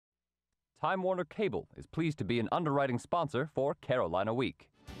Time Warner Cable is pleased to be an underwriting sponsor for Carolina Week.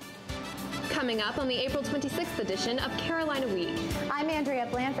 Coming up on the April 26th edition of Carolina Week. I'm Andrea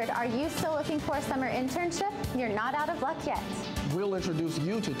Blanford. Are you still looking for a summer internship? You're not out of luck yet. We'll introduce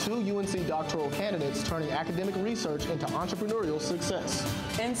you to 2 UNC doctoral candidates turning academic research into entrepreneurial success.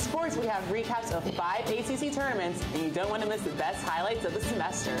 In sports, we have recaps of 5 ACC tournaments, and you don't want to miss the best highlights of the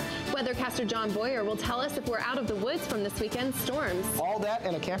semester. Weathercaster John Boyer will tell us if we're out of the woods from this weekend's storms. All that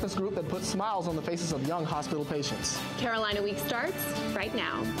and a campus group that puts smiles on the faces of young hospital patients. Carolina Week starts right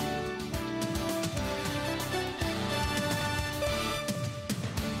now.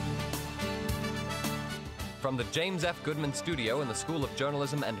 From the James F. Goodman Studio in the School of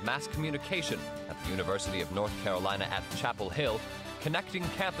Journalism and Mass Communication at the University of North Carolina at Chapel Hill, connecting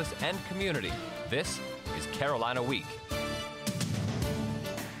campus and community, this is Carolina Week.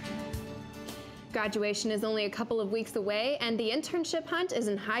 Graduation is only a couple of weeks away, and the internship hunt is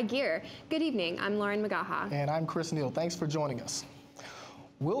in high gear. Good evening, I'm Lauren McGaha. And I'm Chris Neal. Thanks for joining us.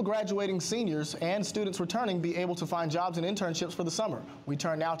 Will graduating seniors and students returning be able to find jobs and internships for the summer? We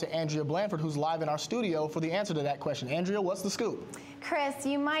turn now to Andrea Blanford, who's live in our studio for the answer to that question. Andrea, what's the scoop? Chris,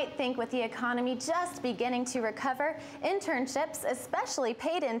 you might think with the economy just beginning to recover, internships, especially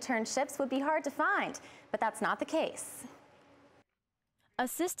paid internships, would be hard to find, but that's not the case.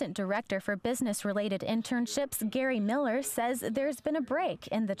 Assistant Director for Business-Related Internships, Gary Miller, says there's been a break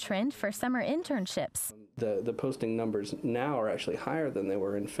in the trend for summer internships. The posting numbers now are actually higher than they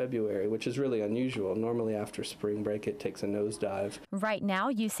were in February, which is really unusual. Normally after spring break, it takes a nosedive. Right now,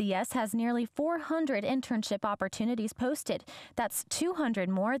 UCS has nearly 400 internship opportunities posted. That's 200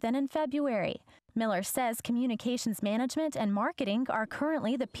 more than in February. Miller says communications management and marketing are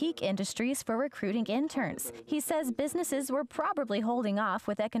currently the peak industries for recruiting interns. He says businesses were probably holding off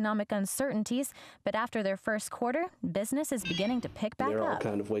with economic uncertainties, but after their first quarter, business is beginning to pick back up. They're all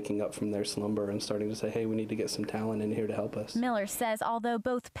kind of waking up from their slumber and starting to say, hey, we need to get some talent in here to help us. Miller says although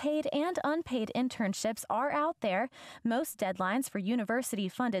both paid and unpaid internships are out there, most deadlines for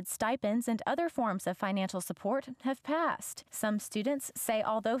university-funded stipends and other forms of financial support have passed. Some students say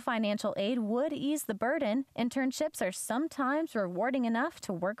although financial aid would ease the burden, internships are sometimes rewarding enough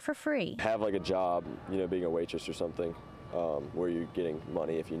to work for free. Have like a job, being a waitress or something, where you're getting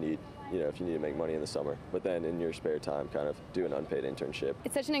money if you need to make money in the summer. But then in your spare time, kind of do an unpaid internship.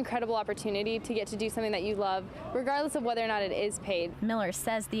 It's such an incredible opportunity to get to do something that you love, regardless of whether or not it is paid. Miller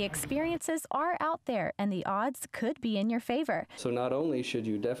says the experiences are out there and the odds could be in your favor. So not only should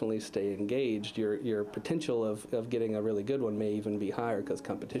you definitely stay engaged, your potential of getting a really good one may even be higher because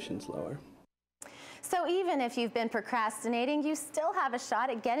competition's lower. So even if you've been procrastinating, you still have a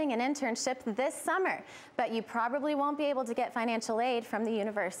shot at getting an internship this summer, but you probably won't be able to get financial aid from the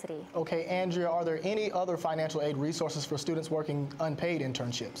university. Okay, Andrea, are there any other financial aid resources for students working unpaid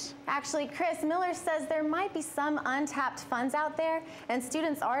internships? Actually, Chris, Miller says there might be some untapped funds out there, and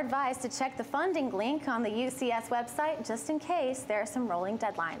students are advised to check the funding link on the UCS website just in case there are some rolling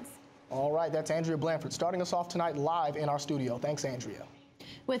deadlines. All right, that's Andrea Blanford starting us off tonight live in our studio. Thanks, Andrea.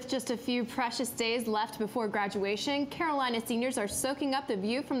 With just a few precious days left before graduation, Carolina seniors are soaking up the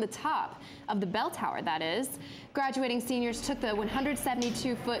view from the top of the bell tower, that is. Graduating seniors took the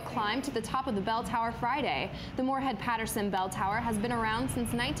 172-foot climb to the top of the bell tower Friday. The Moorhead-Patterson Bell Tower has been around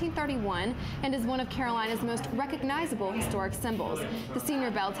since 1931 and is one of Carolina's most recognizable historic symbols. The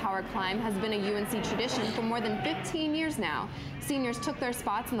senior bell tower climb has been a UNC tradition for more than 15 years now. Seniors took their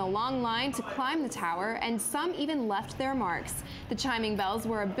spots in the long line to climb the tower, and some even left their marks. The chiming bells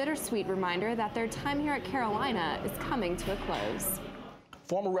were a bittersweet reminder that their time here at Carolina is coming to a close.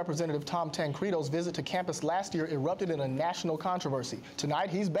 Former Representative Tom Tancredo's visit to campus last year erupted in a national controversy. Tonight,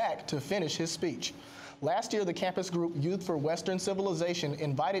 he's back to finish his speech. Last year, the campus group Youth for Western Civilization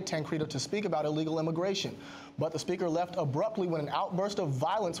invited Tancredo to speak about illegal immigration. But the speaker left abruptly when an outburst of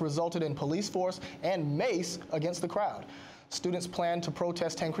violence resulted in police force and mace against the crowd. Students plan to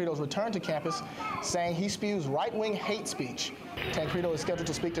protest Tancredo's return to campus, saying he spews right-wing hate speech. Tancredo is scheduled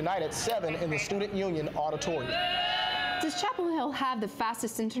to speak tonight at 7 in the Student Union Auditorium. Does Chapel Hill have the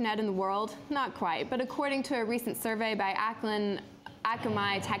fastest internet in the world? Not quite, but according to a recent survey by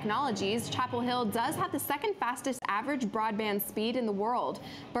Akamai Technologies, Chapel Hill does have the second fastest average broadband speed in the world.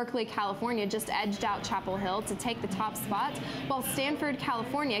 Berkeley, California just edged out Chapel Hill to take the top spot, while Stanford,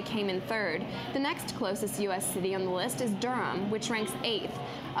 California came in third. The next closest U.S. city on the list is Durham, which ranks 8th.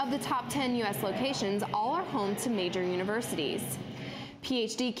 Of the top 10 U.S. locations, all are home to major universities.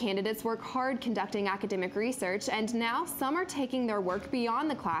 PhD candidates work hard conducting academic research, and now some are taking their work beyond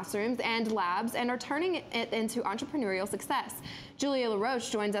the classrooms and labs and are turning it into entrepreneurial success. Julia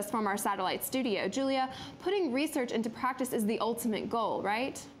LaRoche joins us from our satellite studio. Julia, putting research into practice is the ultimate goal,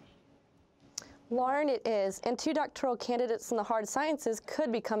 right? Lauren, it is, and 2 doctoral candidates in the hard sciences could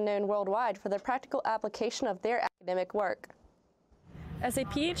become known worldwide for the practical application of their academic work. As a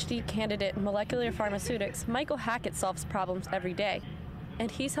PhD candidate in molecular pharmaceutics, Michael Hackett solves problems every day, and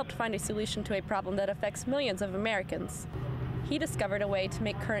he's helped find a solution to a problem that affects millions of Americans. He discovered a way to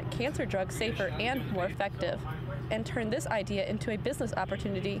make current cancer drugs safer and more effective, and turned this idea into a business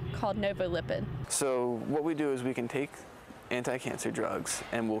opportunity called Novolipid. So what we do is we can take anti-cancer drugs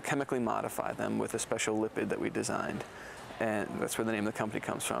and we'll chemically modify them with a special lipid that we designed. And that's where the name of the company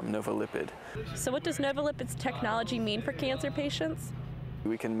comes from, Novolipid. So what does Novolipid's technology mean for cancer patients?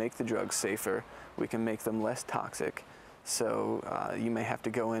 We can make the drugs safer, we can make them less toxic, so you may have to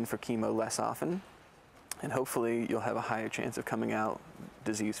go in for chemo less often, and hopefully you'll have a higher chance of coming out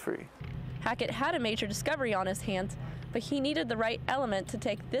disease-free. Hackett had a major discovery on his hands, but he needed the right element to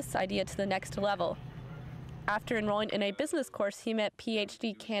take this idea to the next level. After enrolling in a business course, he met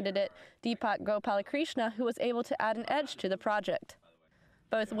PhD candidate Deepak Gopalakrishna, who was able to add an edge to the project.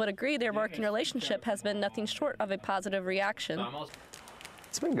 Both would agree their working relationship has been nothing short of a positive reaction.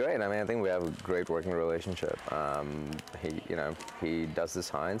 It's been great. I mean, I think we have a great working relationship. He does the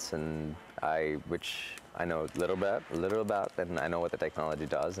science, and which I know a little about, and I know what the technology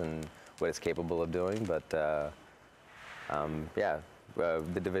does and what it's capable of doing. But the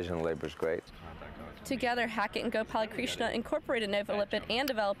division of labor is great. Together, Hackett and Gopalakrishna incorporated Novolipid and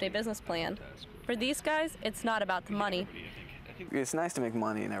developed a business plan. For these guys, it's not about the money. It's nice to make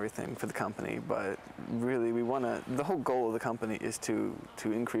money and everything for the company, but really the whole goal of the company is to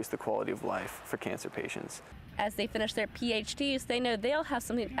increase the quality of life for cancer patients. As they finish their PhDs, they know they'll have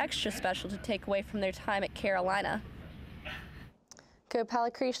something extra special to take away from their time at Carolina.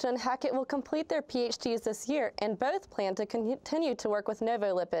 Gopalakrishna and Hackett will complete their PhDs this year, and both plan to continue to work with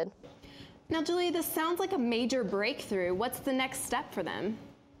Novolipid. Now, Julia, this sounds like a major breakthrough. What's the next step for them?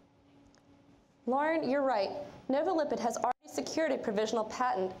 Lauren, you're right. Novolipid has already secured a provisional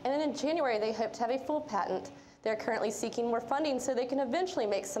patent, and in January they hope to have a full patent. They're currently seeking more funding so they can eventually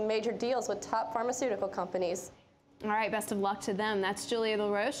make some major deals with top pharmaceutical companies. All right, best of luck to them. That's Julia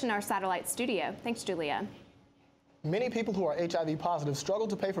LaRoche in our satellite studio. Thanks, Julia. Many people who are HIV positive struggle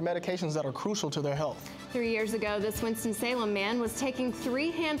to pay for medications that are crucial to their health. 3 years ago, this Winston-Salem man was taking 3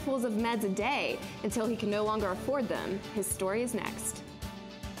 handfuls of meds a day until he could no longer afford them. His story is next.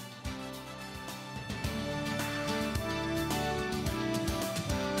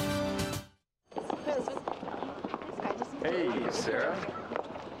 Hey, Sarah.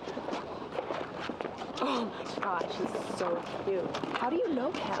 Oh my gosh, he's so cute. How do you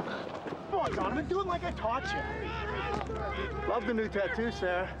know him? Come on, Donovan, do it like I taught you. Love the new tattoo,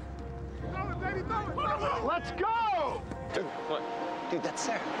 Sarah. Let's go! Dude, what? Dude, that's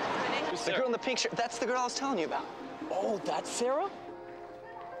Sarah. The girl in the pink shirt. That's the girl I was telling you about. Oh, that's Sarah?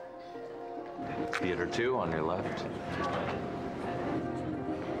 Theater 2 on your left.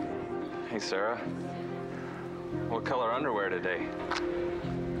 Hey, Sarah. What color underwear today?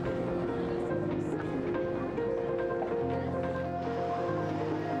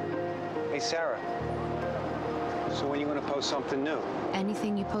 Hey, Sarah. So when are you going to post something new?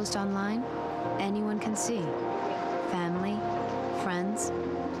 Anything you post online, anyone can see. Family, friends.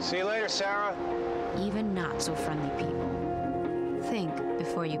 See you later, Sarah. Even not so friendly people. Think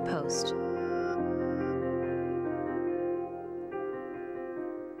before you post.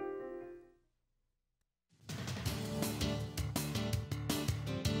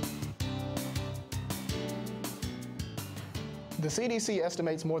 The CDC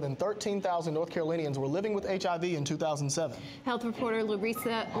estimates more than 13,000 North Carolinians were living with HIV in 2007. Health reporter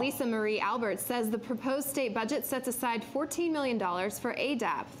Lisa Marie Albert says the proposed state budget sets aside $14 million for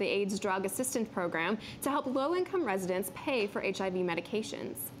ADAP, the AIDS Drug Assistance Program, to help low-income residents pay for HIV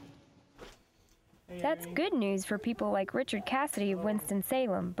medications. That's good news for people like Richard Cassidy of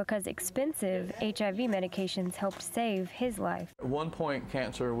Winston-Salem, because expensive HIV medications helped save his life. At one point,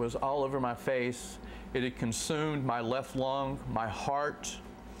 cancer was all over my face. It had consumed my left lung, my heart,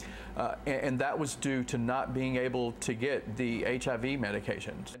 and that was due to not being able to get the HIV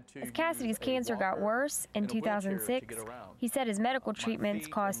medications. As Cassidy's cancer got worse in 2006, he said his medical treatments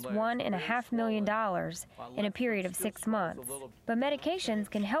cost $1.5 million in a period of 6 months. But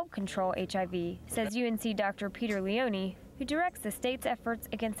medications can help control HIV, says UNC Dr. Peter Leone, who directs the state's efforts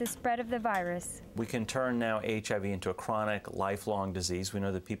against the spread of the virus. We can turn now HIV into a chronic, lifelong disease. We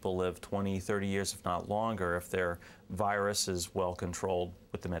know that people live 20, 30 years, if not longer, if their virus is well controlled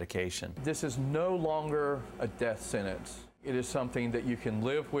with the medication. This is no longer a death sentence. It is something that you can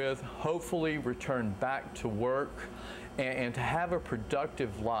live with, hopefully return back to work, and to have a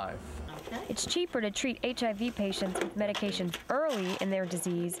productive life. It's cheaper to treat HIV patients with medications early in their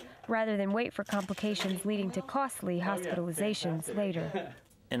disease rather than wait for complications leading to costly hospitalizations later.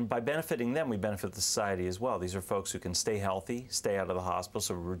 And by benefiting them, we benefit the society as well. These are folks who can stay healthy, stay out of the hospital,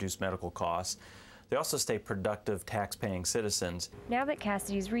 so we reduce medical costs. They also stay productive, tax-paying citizens. Now that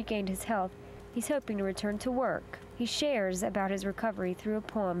Cassidy's regained his health, he's hoping to return to work. He shares about his recovery through a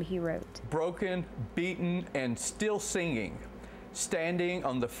poem he wrote. Broken, beaten, and still singing, standing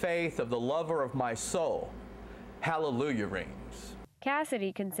on the faith of the lover of my soul, hallelujah rings.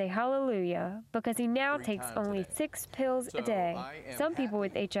 Cassidy can say hallelujah because he now takes only 6 pills a day. Some people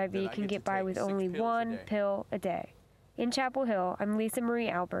with HIV can get by with only 1 pill a day. In Chapel Hill, I'm Lisa Marie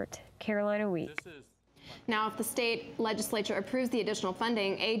Albert, Carolina Week. Now, if the state legislature approves the additional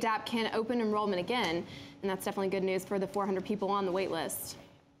funding, ADAP can open enrollment again, and that's definitely good news for the 400 people on the wait list.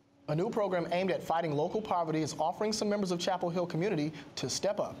 A new program aimed at fighting local poverty is offering some members of Chapel Hill community to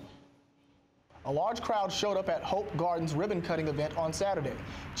step up. A large crowd showed up at Hope Gardens ribbon-cutting event on Saturday.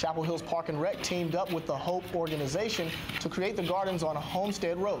 Chapel Hill's Park and Rec teamed up with the Hope organization to create the gardens on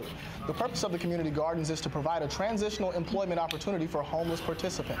Homestead Road. The purpose of the community gardens is to provide a transitional employment opportunity for homeless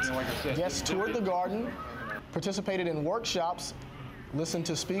participants. Guests toured the garden, participated in workshops, listened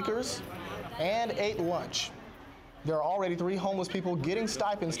to speakers, and ate lunch. There are already 3 homeless people getting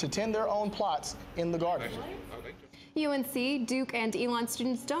stipends to tend their own plots in the garden. UNC, Duke, and Elon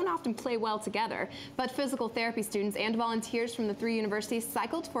students don't often play well together, but physical therapy students and volunteers from the 3 universities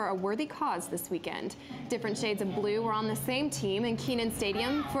cycled for a worthy cause this weekend. Different shades of blue were on the same team in Kenan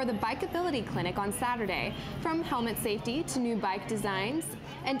Stadium for the Bikeability Clinic on Saturday. From helmet safety to new bike designs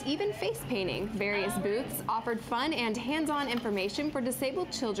and even face painting, various booths offered fun and hands-on information for disabled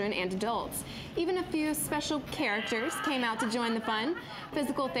children and adults. Even a few special characters came out to join the fun.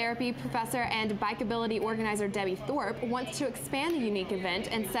 Physical therapy professor and bikeability organizer Debbie Thorpe wants to expand the unique event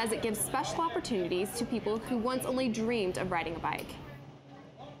and says it gives special opportunities to people who once only dreamed of riding a bike.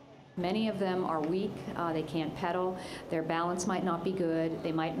 Many of them are weak, they can't pedal, their balance might not be good,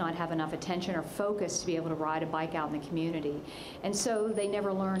 they might not have enough attention or focus to be able to ride a bike out in the community, and so they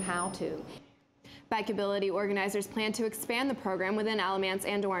never learn how to. Bikeability organizers plan to expand the program within Alamance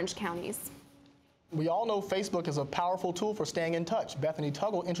and Orange counties. We all know Facebook is a powerful tool for staying in touch. Bethany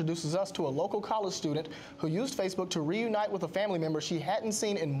Tuggle introduces us to a local college student who used Facebook to reunite with a family member she hadn't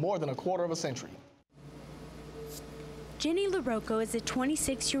seen in more than a quarter of a century. Jenny LaRocco is a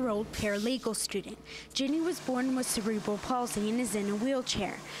 26-year-old paralegal student. Jenny was born with cerebral palsy and is in a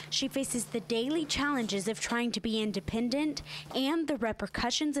wheelchair. She faces the daily challenges of trying to be independent and the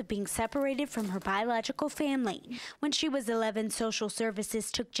repercussions of being separated from her biological family. When she was 11, social services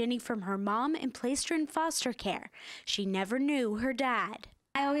took Jenny from her mom and placed her in foster care. She never knew her dad.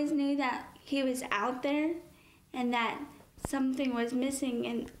 I always knew that he was out there and that something was missing,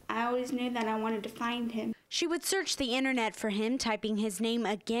 and I always knew that I wanted to find him. She would search the internet for him, typing his name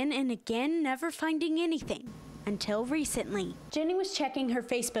again and again, never finding anything. Until recently. Jenny was checking her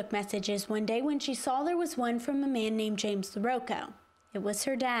Facebook messages one day when she saw there was one from a man named James LaRocco. It was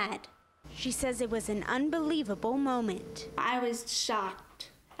her dad. She says it was an unbelievable moment. I was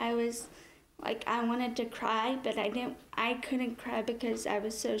shocked. I was like, I wanted to cry, but I couldn't cry because I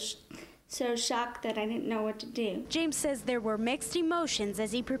was so shocked that I didn't know what to do. James says there were mixed emotions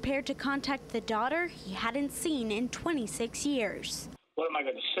as he prepared to contact the daughter he hadn't seen in 26 years. What am I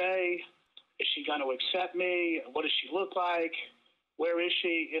going to say? Is she going to accept me? What does she look like? Where is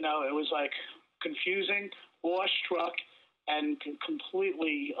she? You know, it was like confusing, awestruck, and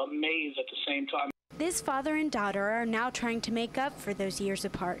completely amazed at the same time. This father and daughter are now trying to make up for those years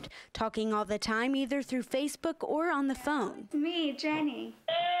apart, talking all the time either through Facebook or on the phone. It's me, Jenny.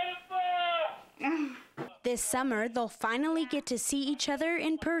 This summer, they'll finally get to see each other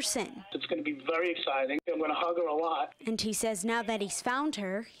in person. It's going to be very exciting. I'm going to hug her a lot. And he says now that he's found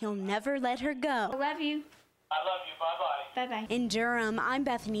her, he'll never let her go. I love you. I love you. Bye-bye. Bye-bye. In Durham, I'm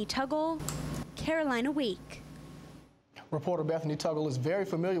Bethany Tuggle, Carolina Week. Reporter Bethany Tuggle is very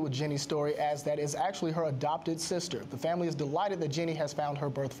familiar with Jenny's story, as that is actually her adopted sister. The family is delighted that Jenny has found her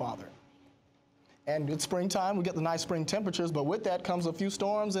birth father. And it's springtime, we get the nice spring temperatures, but with that comes a few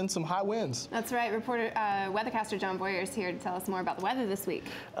storms and some high winds. That's right. Weathercaster John Boyer is here to tell us more about the weather this week.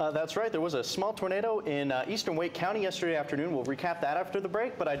 That's right. There was a small tornado in eastern Wake County yesterday afternoon. We'll recap that after the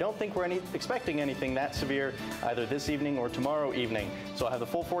break, but I don't think we're expecting anything that severe either this evening or tomorrow evening. So I'll have the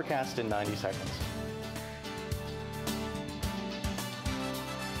full forecast in 90 seconds.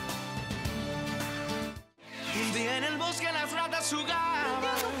 Un día en el bosque las ratas jugaban.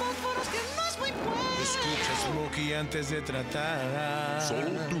 Escucha Smokey antes de tratar. Solo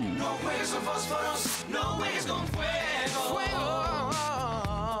tú. No juegues con fósforos, no juegues con fuego. Fuego.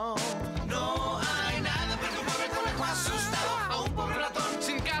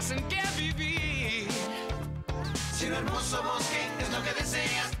 el hermoso bosque es lo que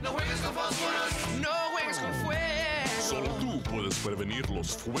deseas. No juegues con fósforos, no juegues con fuego. Solo tú puedes prevenir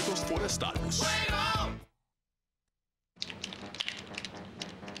los fuegos forestales. ¡Fuego!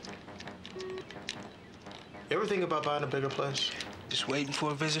 You ever think about buying a bigger place? Just waiting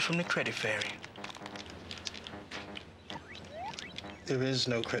for a visit from the credit fairy. There is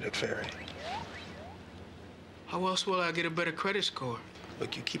no credit fairy. How else will I get a better credit score?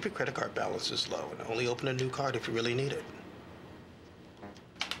 Look, you keep your credit card balances low and only open a new card if you really need it.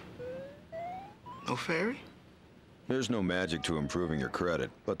 No fairy? There's no magic to improving your credit,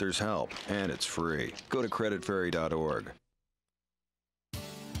 but there's help, and it's free. Go to creditfairy.org.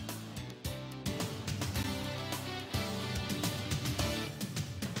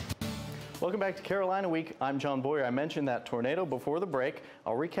 Welcome back to Carolina Week. I'm John Boyer. I mentioned that tornado before the break.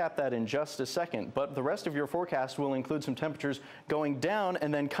 I'll recap that in just a second, but the rest of your forecast will include some temperatures going down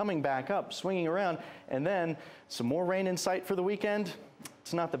and then coming back up, swinging around, and then some more rain in sight for the weekend.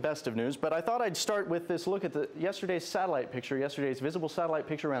 It's not the best of news, but I thought I'd start with this look at yesterday's satellite picture, yesterday's visible satellite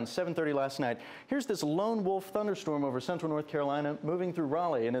picture around 7:30 last night. Here's this lone wolf thunderstorm over central North Carolina moving through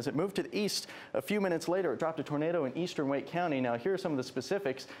Raleigh, and as it moved to the east a few minutes later, it dropped a tornado in eastern Wake County. Now, here are some of the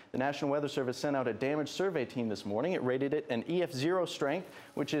specifics. The National Weather Service sent out a damage survey team this morning. It rated it an EF0 strength,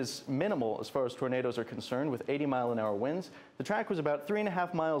 which is minimal as far as tornadoes are concerned, with 80-mile-an-hour winds. The track was about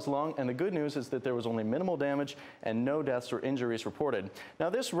 3.5 miles long, and the good news is that there was only minimal damage and no deaths or injuries reported. Now,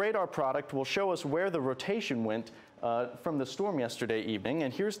 this radar product will show us where the rotation went from the storm yesterday evening,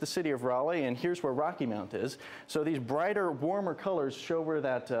 and here's the city of Raleigh, and here's where Rocky Mount is. So these brighter, warmer colors show where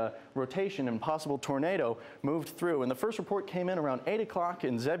that rotation and possible tornado moved through. And the first report came in around 8 o'clock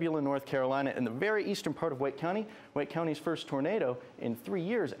in Zebulon, North Carolina, in the very eastern part of Wake County. Wake County's first tornado in 3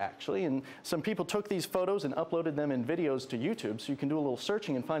 years, actually. And some people took these photos and uploaded them in videos to YouTube, so you can do a little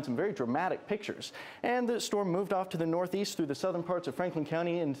searching and find some very dramatic pictures. And the storm moved off to the northeast through the southern parts of Franklin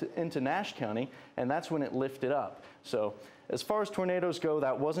County into Nash County, and that's when it lifted up. So as far as tornadoes go,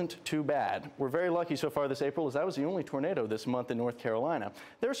 that wasn't too bad. We're very lucky so far this April, as that was the only tornado this month in North Carolina.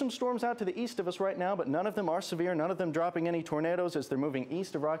 There are some storms out to the east of us right now, but none of them are severe, none of them dropping any tornadoes as they're moving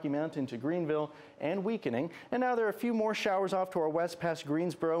east of Rocky Mount into Greenville and weakening. And now there are a few more showers off to our west past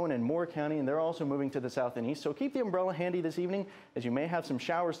Greensboro and in Moore County, and they're also moving to the south and east. So keep the umbrella handy this evening, as you may have some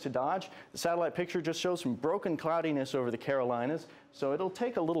showers to dodge. The satellite picture just shows some broken cloudiness over the Carolinas, so it'll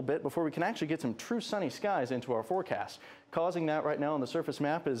take a little bit before we can actually get some true sunny skies into our forecast. Causing that right now on the surface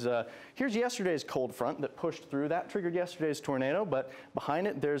map is, here's yesterday's cold front that pushed through. That triggered yesterday's tornado, but behind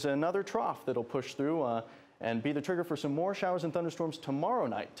it there's another trough that'll push through and be the trigger for some more showers and thunderstorms tomorrow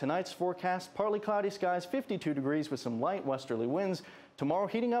night. Tonight's forecast, partly cloudy skies, 52 degrees with some light westerly winds. Tomorrow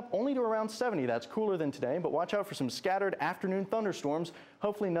heating up only to around 70. That's cooler than today, but watch out for some scattered afternoon thunderstorms.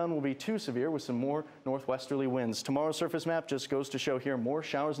 Hopefully none will be too severe with some more northwesterly winds. Tomorrow's surface map just goes to show here more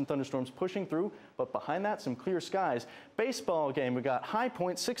showers and thunderstorms pushing through, but behind that some clear skies. Baseball game, we got high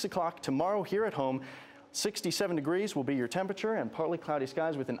point 6 o'clock tomorrow here at home. 67 degrees will be your temperature and partly cloudy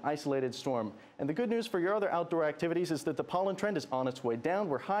skies with an isolated storm. And the good news for your other outdoor activities is that the pollen trend is on its way down.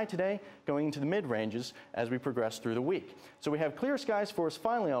 We're high today, going into the mid-ranges as we progress through the week. So we have clear skies for us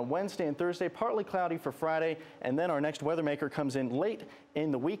finally on Wednesday and Thursday, partly cloudy for Friday, and then our next weather maker comes in late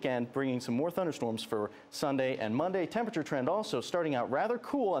in the weekend, bringing some more thunderstorms for Sunday and Monday. Temperature trend also starting out rather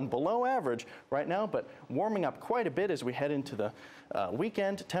cool and below average right now, but warming up quite a bit as we head into the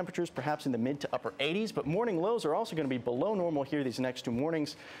weekend. Temperatures perhaps in the mid to upper 80s, but morning lows are also going to be below normal here these next 2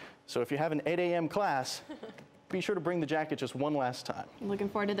 mornings. So if you have an 8 a.m. class, be sure to bring the jacket just one last time. Looking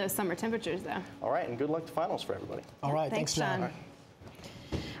forward to those summer temperatures, though. All right, and good luck to finals for everybody. All right, thanks, John.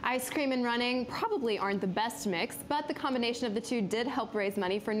 Ice cream and running probably aren't the best mix, but the combination of the two did help raise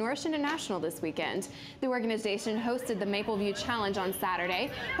money for Nourish International this weekend. The organization hosted the Maple View Challenge on Saturday.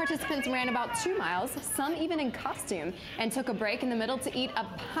 Participants ran about 2 miles, some even in costume, and took a break in the middle to eat a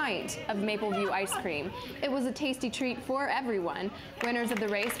pint of Maple View ice cream. It was a tasty treat for everyone. Winners of the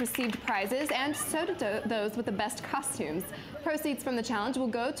race received prizes, and so did those with the best costumes. Proceeds from the challenge will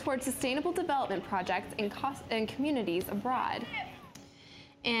go towards sustainable development projects in communities abroad.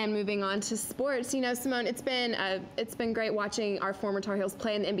 And moving on to sports, you know, Simone, it's been great watching our former Tar Heels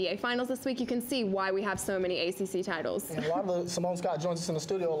play in the NBA Finals this week. You can see why we have so many ACC titles. And a lot of Simone Scott joins us in the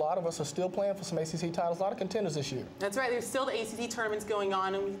studio. A lot of us are still playing for some ACC titles. A lot of contenders this year. That's right. There's still the ACC tournaments going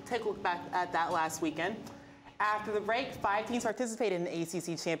on, and we take a look back at that last weekend. After the break, 5 teams participated in the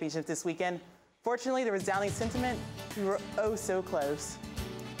ACC championship this weekend. Fortunately, the resounding sentiment, we were oh so close.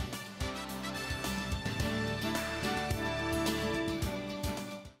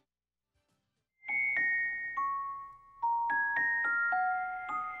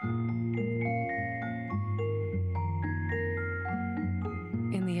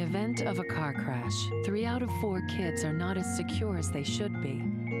 event of a car crash, 3 out of 4 kids are not as secure as they should be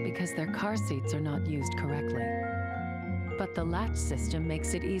because their car seats are not used correctly. But the latch system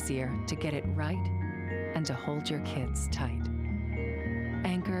makes it easier to get it right and to hold your kids tight.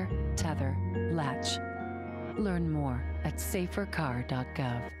 Anchor, tether, latch. Learn more at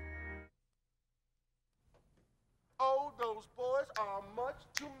safercar.gov. Oh, those boys are much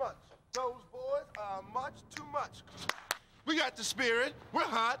too much. Those boys are much too much. We got the spirit. We're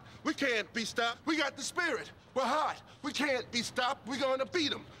hot. We can't be stopped. We got the spirit. We're hot. We can't be stopped. We're going to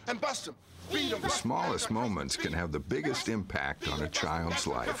beat them and bust them. Beat them. The smallest moments can have the biggest impact on a child's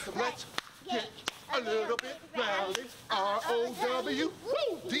life. Let's get a little bit rowdy. R-O-W-D-Y.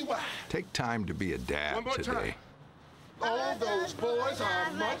 Take time to be a dad One more today. time. All those boys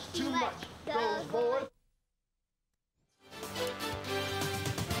are much too much. Those boys.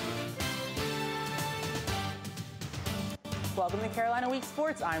 Welcome to Carolina Week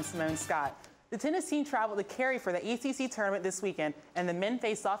Sports. I'm Simone Scott. The tennis team traveled to Cary for the ACC tournament this weekend, and the men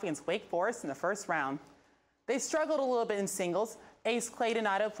faced off against Wake Forest in the first round. They struggled a little bit in singles. Ace Clay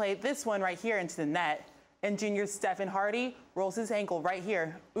Donato played this one right here into the net, and junior Stephen Hardy rolls his ankle right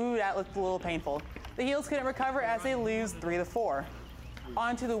here. Ooh, that looked a little painful. The Heels couldn't recover as they lose 3-4.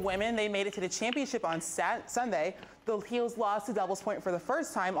 On to the women. They made it to the championship on Sunday. The Heels lost to doubles point for the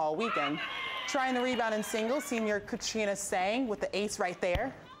first time all weekend. Trying the rebound in singles, senior Katrina Sang with the ace right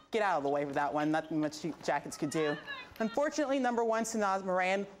there. Get out of the way for that one. Nothing much Jackets could do. Unfortunately, number 1 Sanaz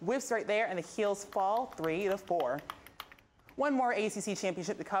Moran whiffs right there, and the Heels fall 3-4. One more ACC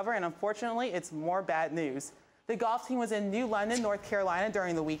championship to cover, and unfortunately, it's more bad news. The golf team was in New London, North Carolina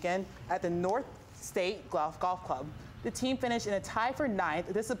during the weekend at the North State Golf Club. The team finished in a tie for 9th,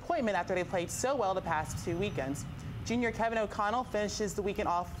 a disappointment after they played so well the past 2 weekends. Junior Kevin O'Connell finishes the weekend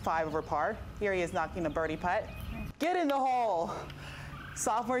off 5 over par. Here he is knocking a birdie putt. Get in the hole!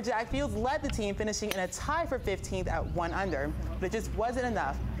 Sophomore Jack Fields led the team, finishing in a tie for 15th at 1 under, but it just wasn't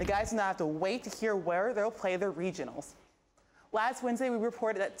enough. The guys will now have to wait to hear where they'll play their regionals. Last Wednesday, we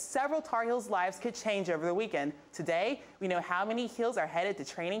reported that several Tar Heels lives could change over the weekend. Today, we know how many Heels are headed to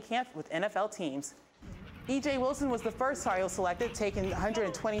training camp with NFL teams. E.J. Wilson was the first Tar Heel selected, taken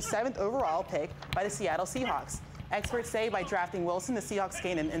 127th overall pick by the Seattle Seahawks. Experts say by drafting Wilson, the Seahawks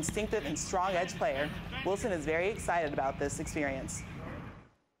gained an instinctive and strong edge player. Wilson is very excited about this experience.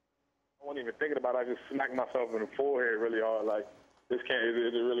 I wasn't even thinking about it. I just smacked myself in the forehead really hard. Like, this is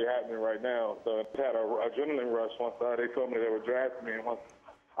it really happening right now? So I had an adrenaline rush once they told me they were drafting me. And once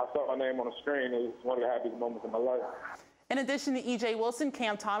I saw my name on the screen, it was one of the happiest moments of my life. In addition to E.J. Wilson,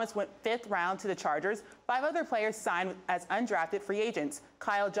 Cam Thomas went 5th round to the Chargers. 5 other players signed as undrafted free agents.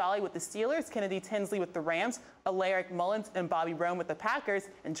 Kyle Jolly with the Steelers, Kennedy Tinsley with the Rams, Alaric Mullins and Bobby Rome with the Packers,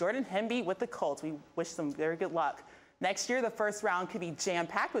 and Jordan Hemby with the Colts. We wish them very good luck. Next year, the first round could be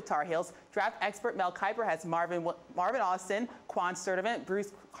jam-packed with Tar Heels. Draft expert Mel Kiper has Marvin Austin, Quan Sturdivant,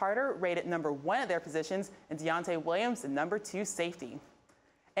 Bruce Carter rated number 1 at their positions, and Deontay Williams, the number 2 safety.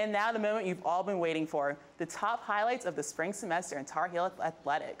 And now the moment you've all been waiting for, the top highlights of the spring semester in Tar Heel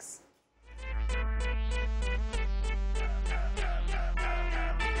athletics.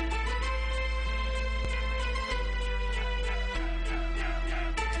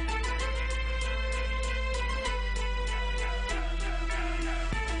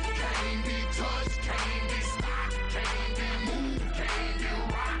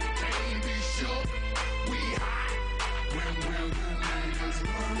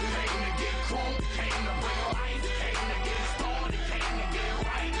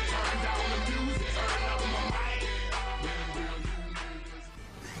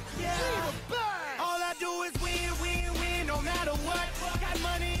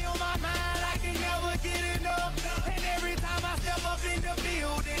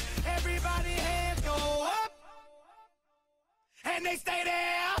 And they stay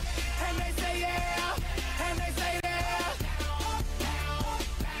there, and they say yeah, and they say there.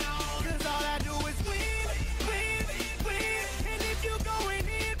 Cause all I do is win, win, win. And if you going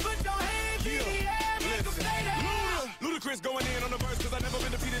in, put your hands in the air, make them stay there. Ludacris going in on the verse, cause I never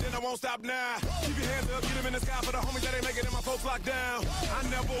been defeated and I won't stop now. Keep your hands up, get them in the sky for the homies that ain't making it, my folks locked down. I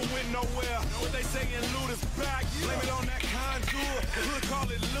never went nowhere, what they saying Luda's back. Blame it on that contour, the hood call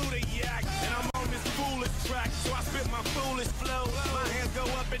it Luda Yak. And I'm on this foolish track, so I spit my foolish flow. My hands go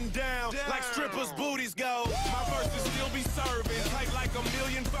up and down, like strippers' booties go. My verses still be serving, tight like a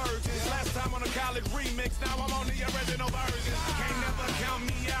million virgins. Last time on a college remix, now I'm on the original version. Can't never count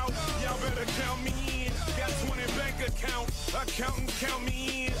me out, y'all better count me in. Got 20 bank accounts, accountants count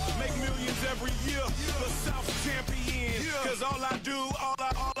me in. Make millions every year, the South champion. Cause all I do,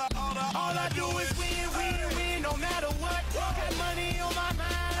 all I do is win, win, win, no matter what. Got money on my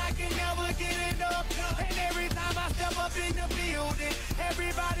mind, I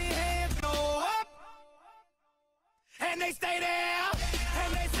Everybody hands go up. And they stay there.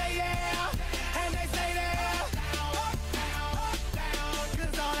 And they say yeah. And they stay there. Up, down, up, down.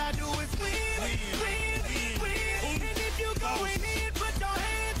 'Cause all I do is win, win, win. And if you going in, put your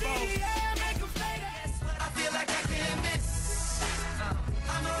hands in the air, make them stay there. I feel like I can't miss.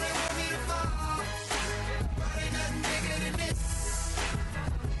 I know they want me to fall. But ain't nothing bigger than this.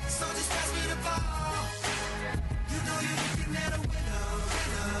 So just pass me the ball. You know you're looking at a winner,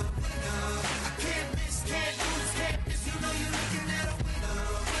 winner, winner. I can't miss, can't lose, can't miss. You know you're looking at a winner,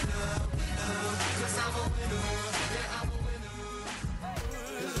 winner, winner. 'Cause I'm a winner, yeah, I'm a winner.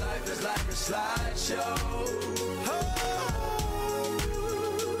 'Cause life is like a slideshow.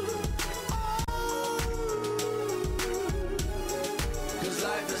 Cause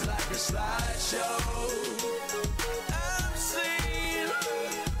life is like a slideshow. I've seen,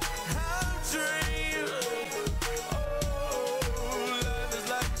 I've dreamed. Oh, life is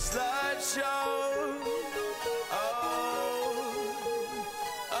like a slideshow.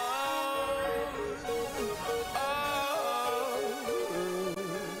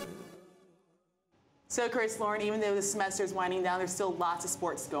 So, Chris, Lauren, even though the semester is winding down, there's still lots of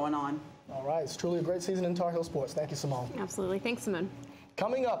sports going on. All right, it's truly a great season in Tar Heel sports. Thank you, Simone. Absolutely. Thanks, Simone.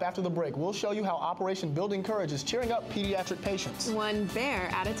 Coming up after the break, we'll show you how Operation Building Courage is cheering up pediatric patients. One bear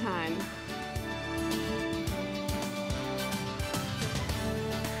at a time.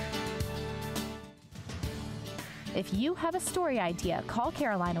 If you have a story idea, call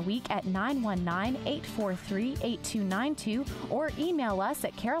Carolina Week at 919-843-8292 or email us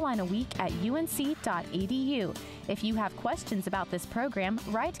at carolinaweek@unc.edu. If you have questions about this program,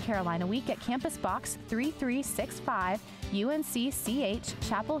 write Carolina Week at Campus Box 3365, UNC-CH,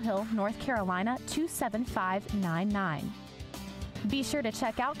 Chapel Hill, North Carolina 27599. Be sure to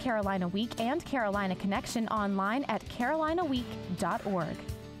check out Carolina Week and Carolina Connection online at carolinaweek.org.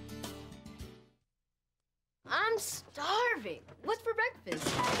 I'm starving. What's for breakfast?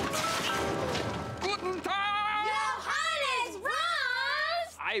 Guten Tag! Johannes,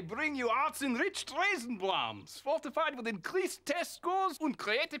 Franz! I bring you arts-enriched Raisinblams, fortified with increased test scores and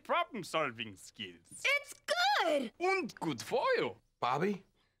creative problem-solving skills. It's good! And good for you. Bobby?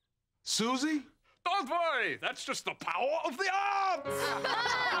 Susie? Don't worry, that's just the power of the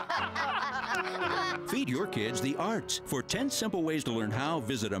arts! Feed your kids the arts. For 10 simple ways to learn how,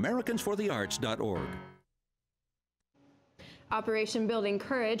 visit AmericansForTheArts.org. Operation Building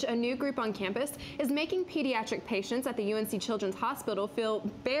Courage, a new group on campus, is making pediatric patients at the UNC Children's Hospital feel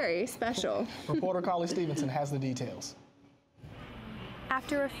very special. Reporter Carly Stevenson has the details.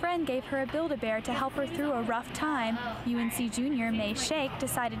 After a friend gave her a Build-A-Bear to help her through a rough time, UNC junior May Shake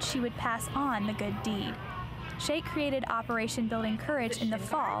decided she would pass on the good deed. Shake created Operation Building Courage in the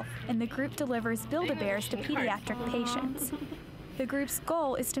fall, and the group delivers Build-A-Bears to pediatric patients. The group's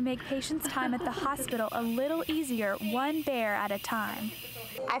goal is to make patients' time at the hospital a little easier, one bear at a time.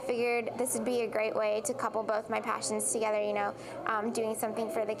 I figured this would be a great way to couple both my passions together, you know, doing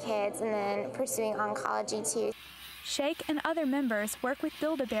something for the kids and then pursuing oncology too. Shake and other members work with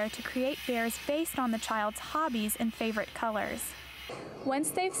Build-A-Bear to create bears based on the child's hobbies and favorite colors.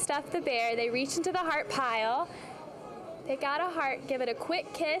 Once they've stuffed the bear, they reach into the heart pile, pick out a heart, give it a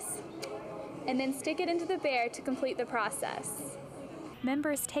quick kiss, and then stick it into the bear to complete the process.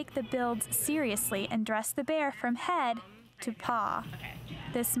 Members take the builds seriously and dress the bear from head to paw.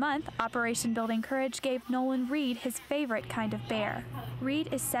 This month, Operation Building Courage gave Nolan Reed his favorite kind of bear. Reed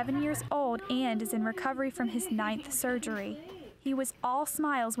is 7 years old and is in recovery from his 9th surgery. He was all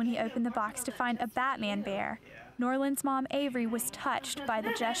smiles when he opened the box to find a Batman bear. Norland's mom, Avery, was touched by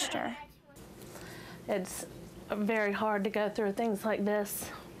the gesture. It's very hard to go through things like this,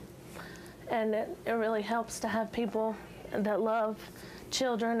 and it really helps to have people that love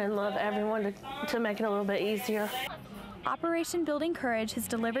children and love everyone to make it a little bit easier. Operation Building Courage has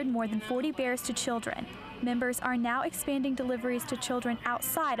delivered more than 40 bears to children. Members are now expanding deliveries to children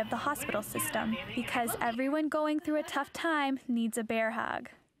outside of the hospital system because everyone going through a tough time needs a bear hug.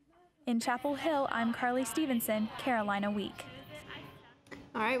 In Chapel Hill, I'm Carly Stevenson, Carolina Week.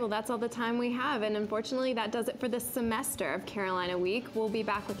 All right, well, that's all the time we have, and unfortunately, that does it for this semester of Carolina Week. We'll be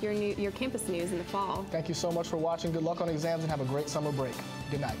back with your campus news in the fall. Thank you so much for watching. Good luck on exams and have a great summer break.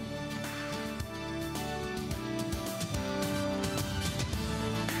 Good night.